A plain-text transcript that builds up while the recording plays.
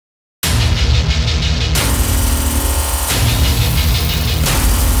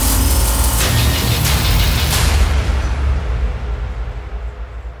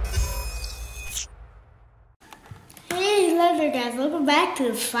to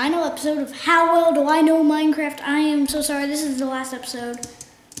the final episode of How Well Do I Know Minecraft. I am so sorry, this is the last episode,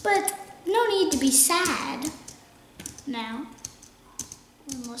 but no need to be sad now,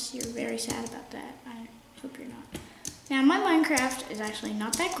 unless you're very sad about that. I hope you're not. Now, my Minecraft is actually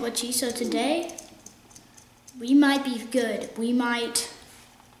not that glitchy, so today we might be good. We might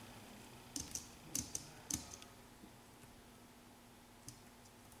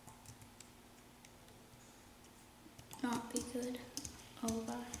not be good. Oh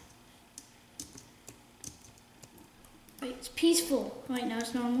god. Wait, it's peaceful. Wait, no,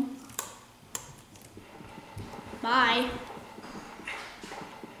 it's normal. Bye.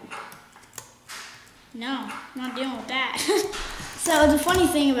 No, I'm not dealing with that. So the funny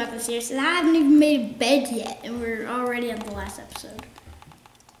thing about this here is I haven't even made a bed yet, and we're already on the last episode.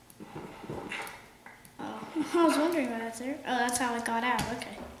 Oh, I was wondering why that's there. Oh, that's how I got out.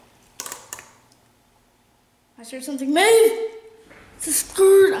 Okay. I heard something move. It's a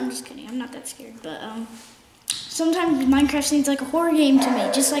skirt. I'm just kidding. I'm not that scared, but sometimes Minecraft seems like a horror game to me,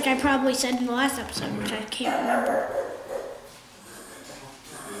 just like I probably said in the last episode, which I can't remember.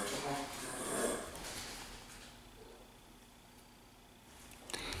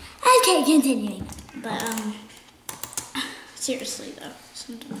 Okay, continuing. But seriously though,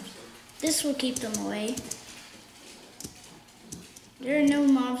 sometimes this will keep them away. There are no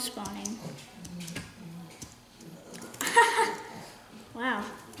mobs spawning. Wow,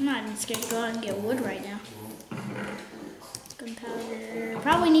 I'm not even scared to go out and get wood right now. Gunpowder.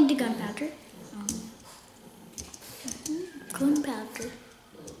 Probably need the gunpowder. Gunpowder.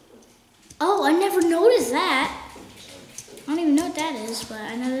 Oh, I never noticed that. I don't even know what that is, but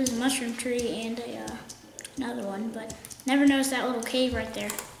I know there's a mushroom tree and another one, but never noticed that little cave right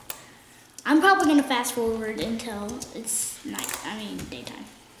there. I'm probably gonna fast forward until it's night. I mean daytime.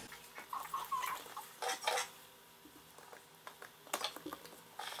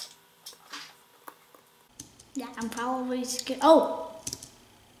 Yeah, I'm probably scared. Oh!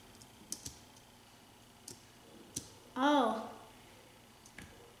 Oh.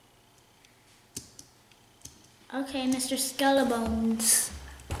 Okay, Mr. Skelebones.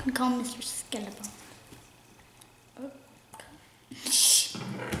 You can call me Mr. Skelebones. Oh.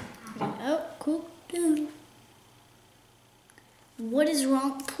 Oh, cool. What is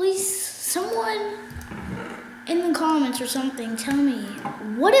wrong? Please, someone in the comments or something tell me,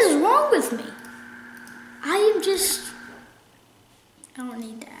 what is wrong with me? I don't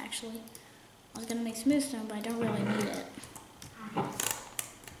need that actually. I was gonna make smooth stone, but I don't really need it.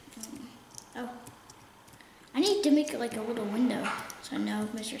 Oh. I need to make it like a little window, so I know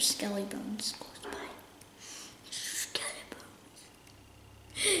if Mr. Skellybones close by.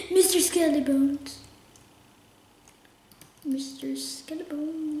 Mr. Skellybones. Mr.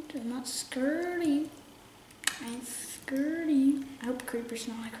 Skellybones. I'm not scurry. I'm scurry. I hope creeper's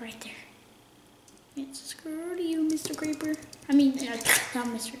not like right there. It's scurry, you, Mr. Creeper. I mean, not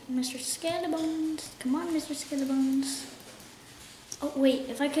Mr. Skellybones. Come on, Mr. Skellybones. Oh, wait,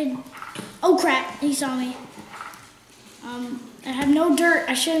 if I could... Oh, crap, he saw me. I have no dirt.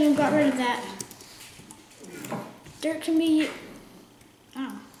 I shouldn't have got rid of that. Dirt can be...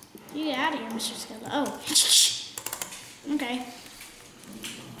 Oh, you get out of here, Mr. Skeleton. Oh, okay.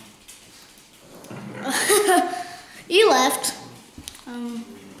 You left.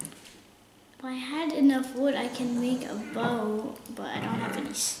 If I had enough wood, I can make a bow, but I don't have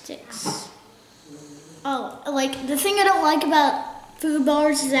any sticks. Oh, like, the thing I don't like about food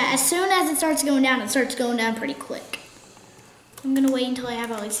bars is that as soon as it starts going down pretty quick. I'm gonna wait until I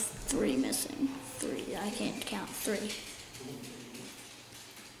have at least 3 missing. 3, I can't count 3.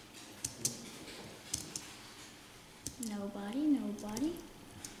 Nobody. Nobody.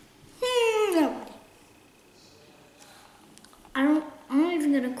 I'm not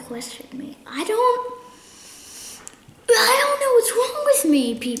even gonna question me. I don't know what's wrong with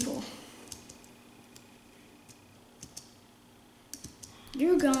me, people.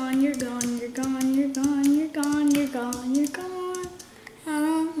 You're gone, you're gone, you're gone, you're gone, you're gone, you're gone, you're gone.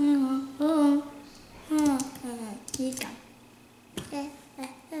 He's gone.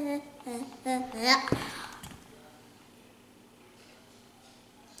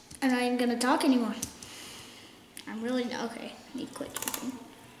 I'm not even gonna talk anymore. I'm really not. Okay, I need to quit talking.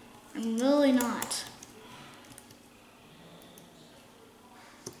 I'm really not.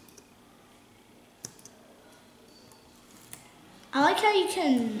 I like how you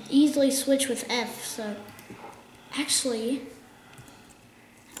can easily switch with F, so actually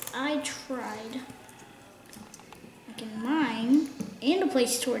I tried. I can mine and a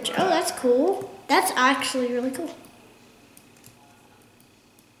place torch. Oh, that's cool. That's actually really cool.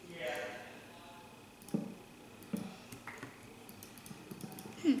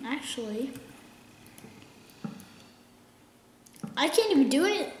 Actually, I can't even do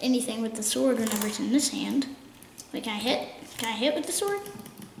anything with the sword whenever it's in this hand. Wait, can I hit? Can I hit with the sword?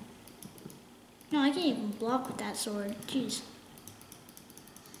 No, I can't even block with that sword. Jeez.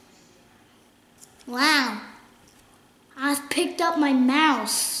 Wow. I picked up my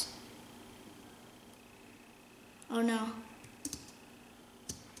mouse. Oh no.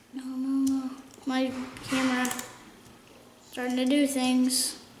 No. My camera starting to do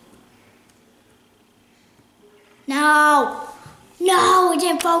things. No! No, it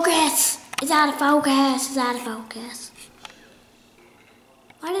didn't focus! It's out of focus. It's out of focus.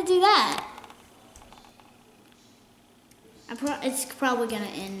 Why did it do that? It's probably gonna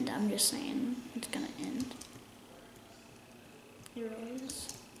end. I'm just saying. It's gonna end. It really is.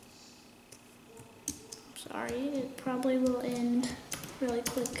 Sorry, it probably will end really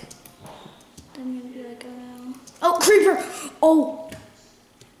quick. I'm gonna be like, oh no. Oh, creeper! Oh!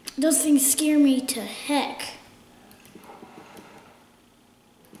 Those things scare me to heck.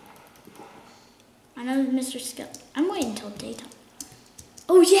 I know Mr. Skeleton. I'm waiting until daytime.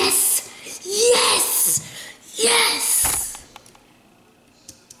 Oh, yes! Yes! Yes!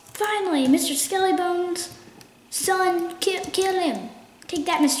 Finally, Mr. Skellybones' son, kill him. Take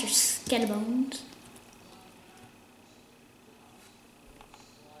that, Mr. Skellybones.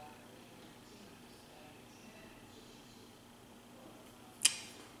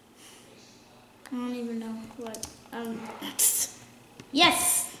 I don't even know what.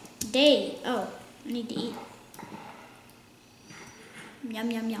 Yes! Day. Oh, I need to eat.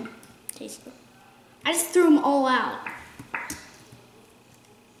 Yum, yum, yum. Tasty. I just threw them all out.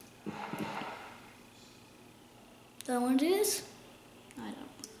 Do I want to do this? I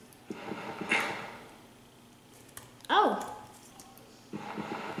don't. Oh.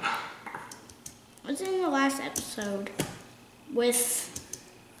 What's in the last episode with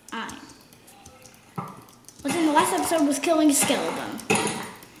I? What's in the last episode was killing a skeleton.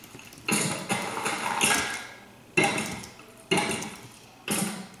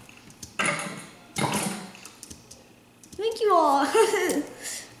 Thank you all.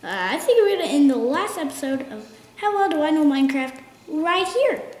 I think we're going to end the last episode of How Well Do I Know Minecraft right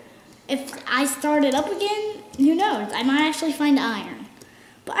here. If I start it up again, who knows? I might actually find iron.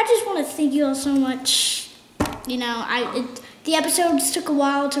 But I just want to thank you all so much. You know, the episodes took a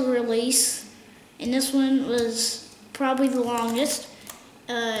while to release. And this one was probably the longest.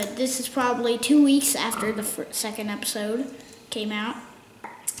 This is probably 2 weeks after the second episode came out.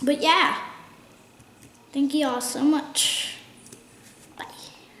 But yeah, thank you all so much. Bye.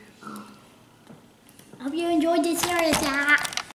 I hope you enjoyed this series.